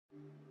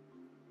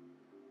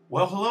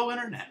Well, hello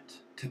Internet.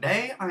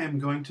 Today I am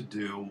going to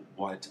do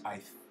what I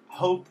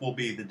hope will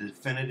be the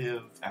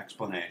definitive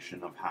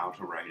explanation of how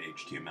to write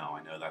HTML.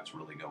 I know that's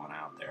really going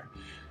out there.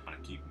 I'm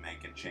going to keep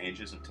making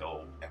changes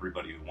until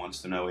everybody who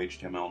wants to know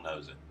HTML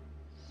knows it.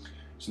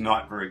 It's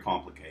not very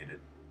complicated.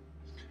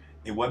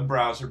 A web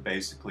browser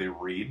basically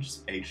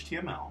reads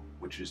HTML,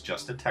 which is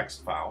just a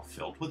text file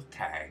filled with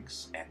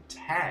tags, and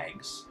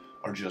tags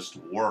are just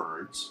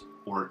words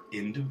or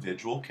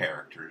individual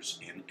characters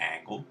in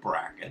angled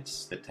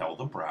brackets that tell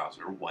the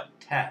browser what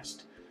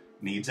text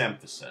needs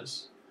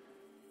emphasis,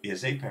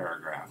 is a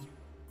paragraph,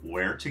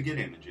 where to get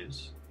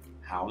images,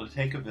 how to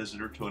take a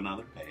visitor to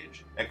another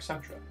page,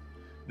 etc.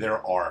 There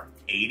are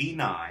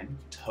 89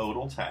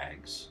 total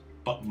tags,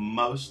 but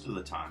most of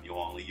the time you'll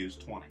only use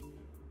 20.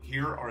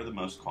 Here are the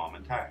most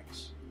common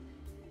tags.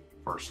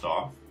 First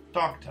off,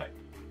 Doctype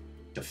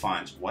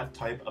defines what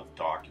type of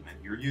document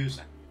you're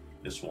using.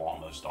 This will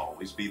almost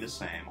always be the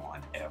same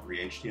on every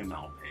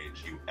HTML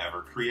page you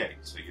ever create,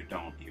 so you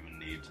don't even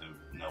need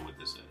to know what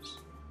this is.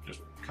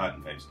 Just cut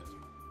and paste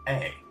it.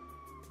 A,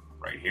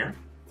 right here,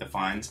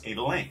 defines a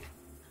link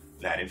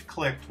that if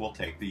clicked will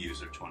take the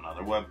user to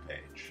another web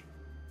page.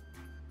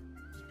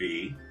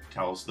 B,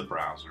 tells the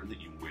browser that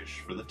you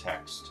wish for the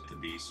text to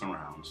be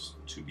surrounds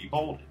to be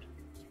bolded.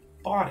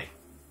 Body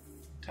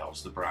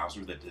tells the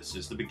browser that this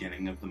is the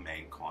beginning of the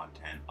main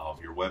content of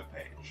your web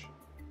page.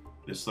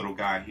 This little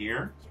guy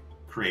here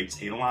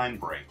creates a line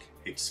break.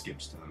 It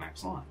skips to the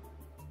next line.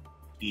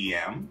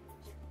 EM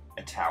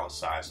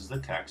italicizes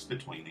the text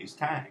between these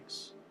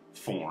tags.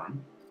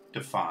 Form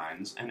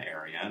defines an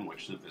area in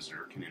which the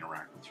visitor can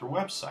interact with your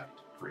website,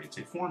 creates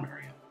a form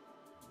area.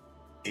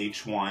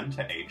 H1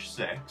 to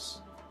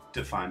H6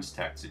 defines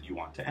text that you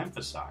want to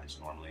emphasize,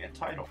 normally a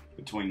title.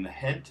 Between the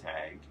head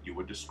tag, you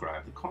would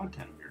describe the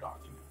content of your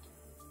document.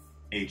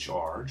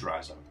 HR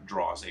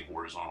draws a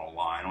horizontal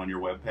line on your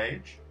web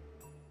page.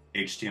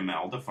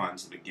 HTML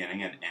defines the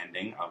beginning and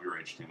ending of your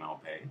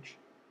HTML page.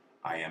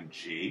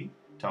 IMG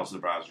tells the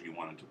browser you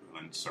want to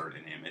insert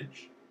an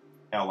image.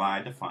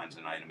 LI defines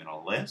an item in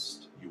a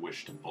list you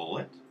wish to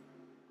bullet.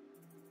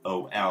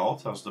 OL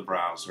tells the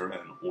browser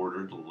an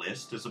ordered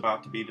list is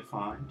about to be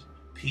defined.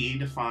 P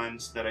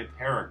defines that a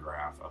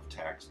paragraph of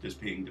text is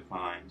being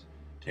defined.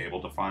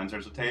 Table defines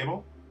there's a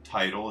table.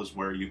 Title is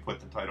where you put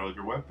the title of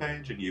your web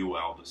page, and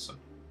UL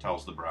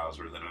tells the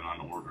browser that an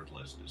unordered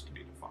list is to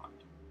be defined.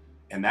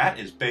 And that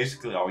is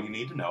basically all you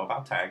need to know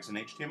about tags in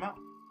HTML.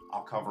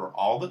 I'll cover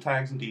all the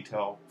tags in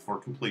detail for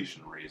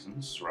completion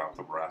reasons throughout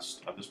the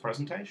rest of this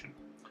presentation.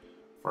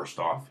 First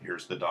off,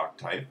 here's the doc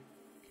type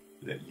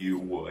that you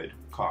would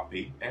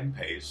copy and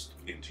paste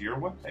into your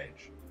web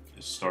page.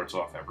 This starts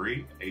off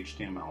every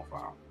HTML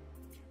file.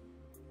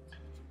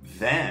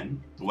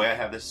 Then, the way I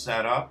have this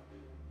set up,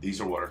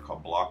 these are what are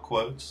called block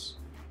quotes.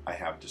 I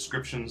have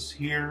descriptions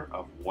here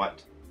of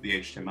what the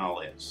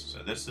HTML is.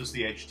 So this is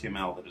the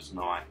HTML that is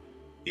not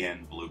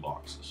in blue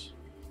boxes.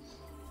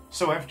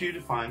 So after you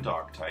define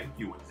doc type,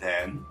 you would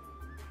then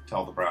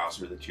tell the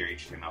browser that your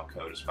HTML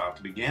code is about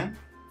to begin,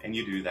 and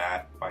you do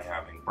that by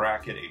having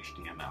bracket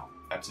HTML.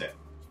 That's it.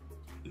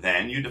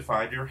 Then you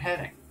define your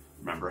heading.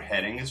 Remember,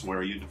 heading is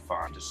where you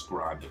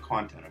describe the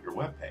content of your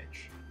web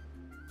page.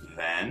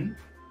 Then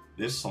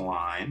this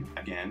line,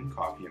 again,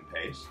 copy and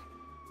paste,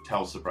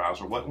 tells the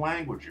browser what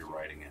language you're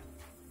writing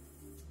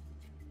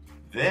in.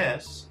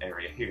 This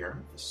area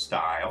here, the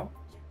style,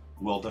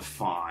 will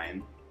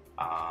define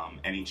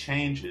any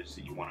changes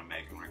that you want to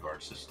make in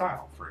regards to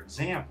style. For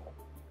example,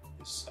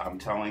 I'm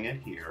telling it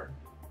here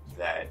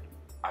that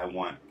I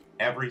want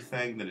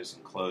everything that is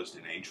enclosed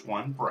in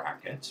H1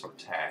 brackets or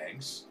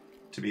tags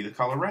to be the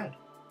color red.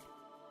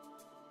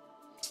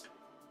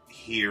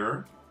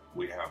 Here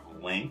we have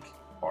link,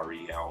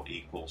 REL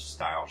equals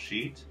style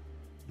sheet.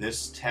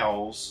 This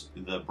tells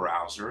the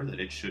browser that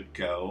it should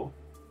go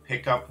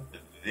pick up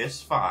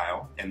this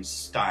file and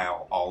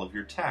style all of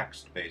your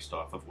text based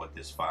off of what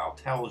this file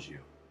tells you.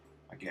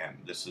 Again,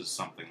 this is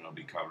something that will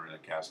be covered in a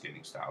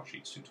Cascading Style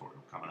Sheets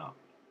tutorial coming up.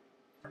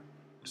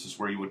 This is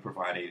where you would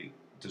provide a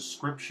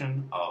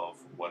description of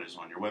what is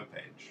on your web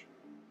page.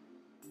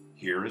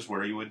 Here is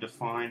where you would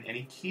define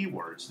any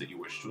keywords that you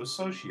wish to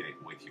associate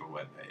with your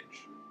web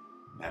page.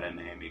 Meta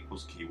name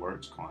equals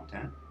keywords,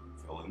 content,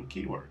 fill in the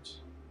keywords.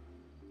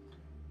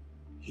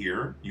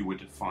 Here you would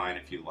define,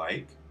 if you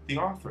like, the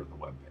author of the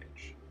web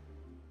page.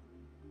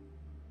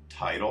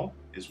 Title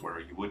is where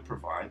you would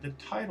provide the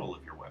title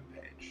of your web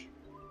page.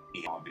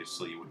 And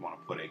obviously you would want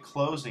to put a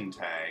closing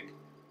tag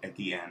at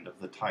the end of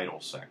the title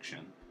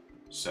section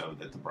so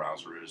that the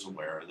browser is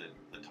aware that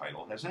the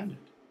title has ended.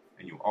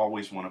 And you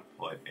always want to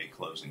put a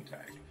closing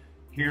tag.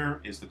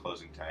 Here is the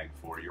closing tag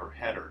for your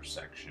header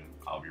section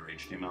of your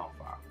HTML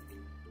file.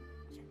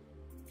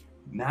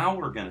 Now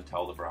we're going to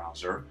tell the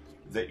browser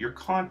that your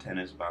content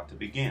is about to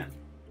begin.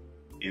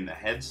 In the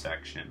head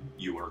section,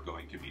 you are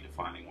going to be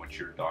defining what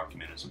your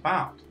document is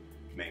about,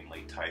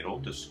 mainly title,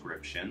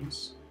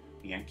 descriptions,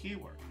 and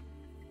keyword.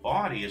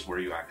 Body is where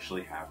you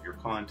actually have your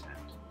content.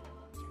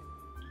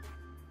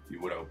 You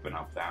would open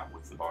up that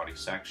with the body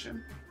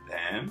section.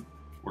 Then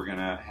we're going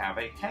to have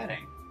a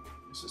heading.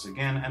 This is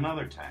again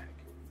another tag.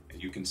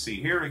 And you can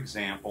see here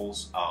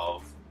examples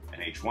of an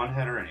H1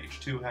 header, an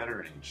H2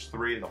 header, an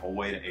H3, the whole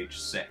way to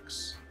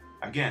H6.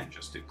 Again,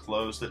 just to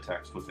close the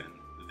text within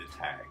the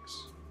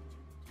tags.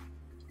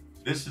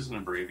 This is an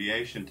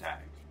abbreviation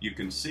tag. You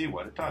can see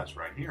what it does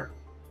right here.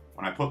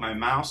 When I put my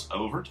mouse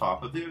over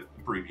top of the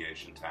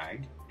abbreviation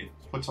tag, it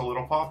puts a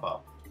little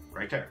pop-up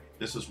right there.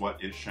 This is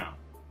what is shown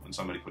when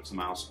somebody puts the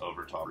mouse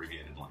over top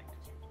abbreviated link.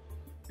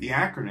 The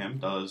acronym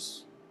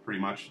does pretty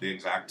much the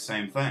exact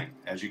same thing.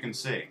 As you can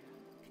see,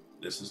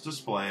 this is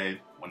displayed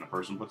when a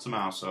person puts a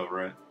mouse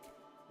over it.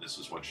 This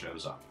is what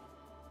shows up.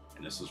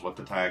 And this is what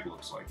the tag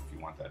looks like if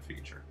you want that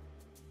feature.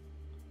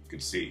 You can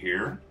see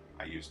here,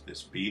 I used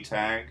this B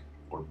tag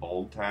or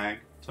bold tag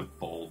to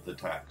bold the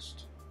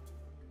text.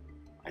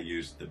 I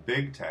used the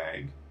big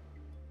tag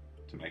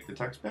to make the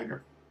text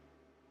bigger.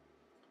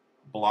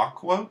 Block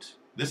quote.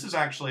 This is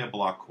actually a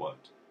block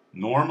quote.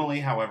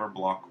 Normally, however,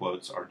 block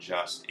quotes are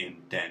just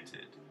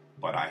indented,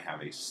 but I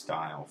have a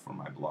style for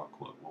my block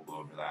quote. We'll go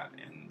over that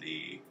in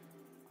the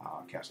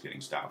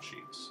Cascading Style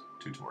Sheets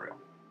tutorial.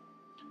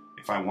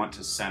 If I want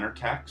to center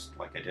text,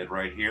 like I did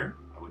right here,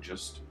 I would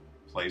just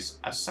place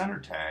a center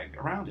tag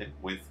around it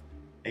with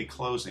a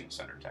closing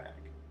center tag.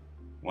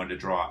 Want to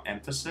draw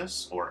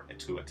emphasis or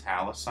to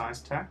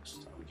italicize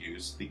text, I would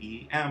use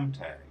the EM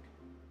tag.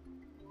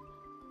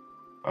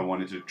 If I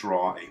wanted to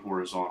draw a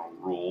horizontal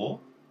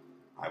rule,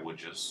 I would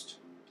just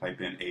type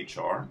in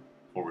HR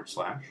 /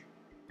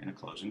 in a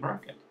closing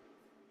bracket.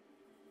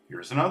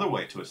 Here's another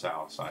way to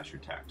italicize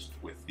your text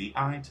with the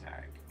I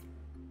tag.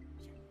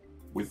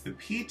 With the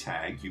P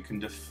tag, you can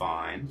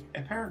define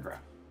a paragraph.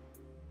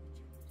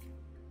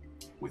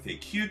 With a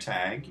Q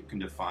tag, you can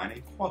define a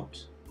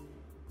quote.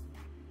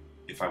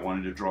 If I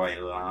wanted to draw a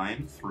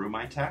line through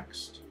my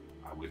text,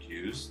 I would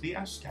use the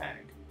S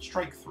tag,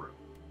 strike through.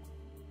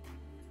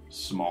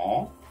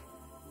 Small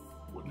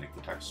would make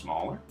the text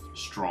smaller.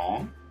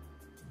 Strong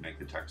would make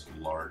the text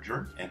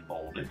larger and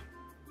bolded.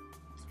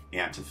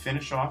 And to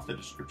finish off the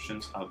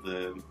descriptions of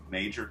the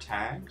major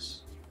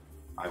tags,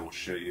 I will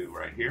show you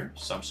right here,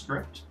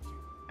 Subscript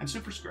and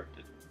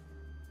Superscripted.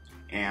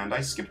 And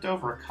I skipped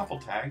over a couple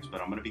tags, but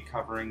I'm going to be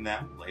covering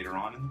them later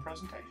on in the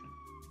presentation.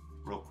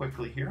 Real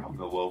quickly here, I'll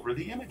go over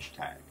the image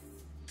tag.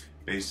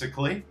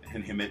 Basically,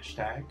 an image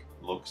tag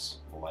looks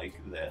like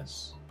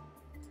this,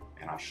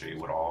 and I'll show you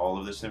what all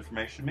of this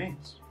information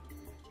means.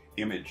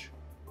 Image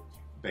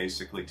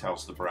basically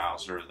tells the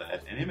browser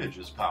that an image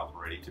is about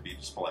ready to be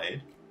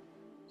displayed.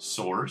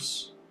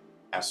 Source,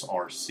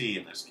 SRC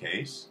in this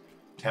case,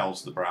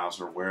 tells the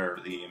browser where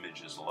the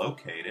image is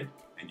located,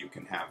 and you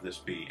can have this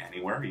be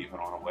anywhere, even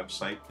on a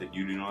website that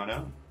you do not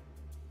own.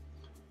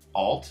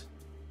 Alt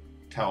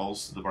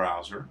tells the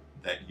browser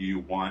that you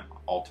want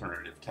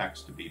alternative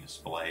text to be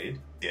displayed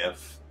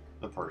if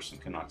the person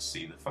cannot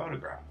see the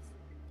photograph.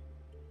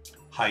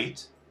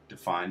 Height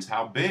defines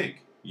how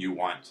big you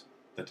want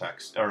the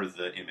text or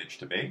the image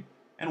to be,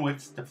 and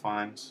width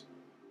defines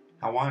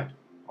how wide,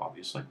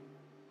 obviously.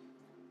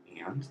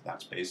 And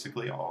that's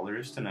basically all there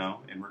is to know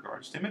in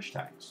regards to image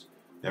tags.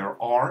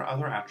 There are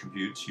other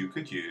attributes you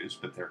could use,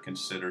 but they're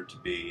considered to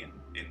be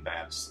in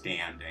bad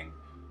standing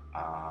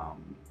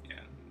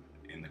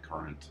in the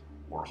current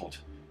world.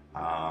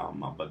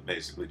 But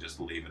basically just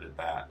leave it at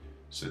that.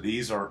 So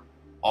these are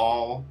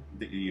all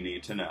that you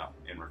need to know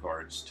in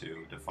regards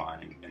to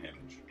defining an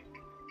image.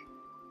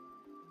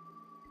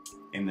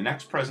 In the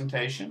next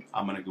presentation,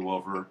 I'm going to go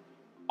over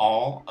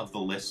all of the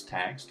list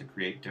tags to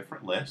create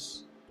different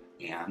lists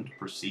and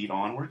proceed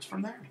onwards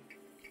from there.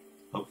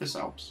 Hope this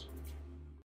helps.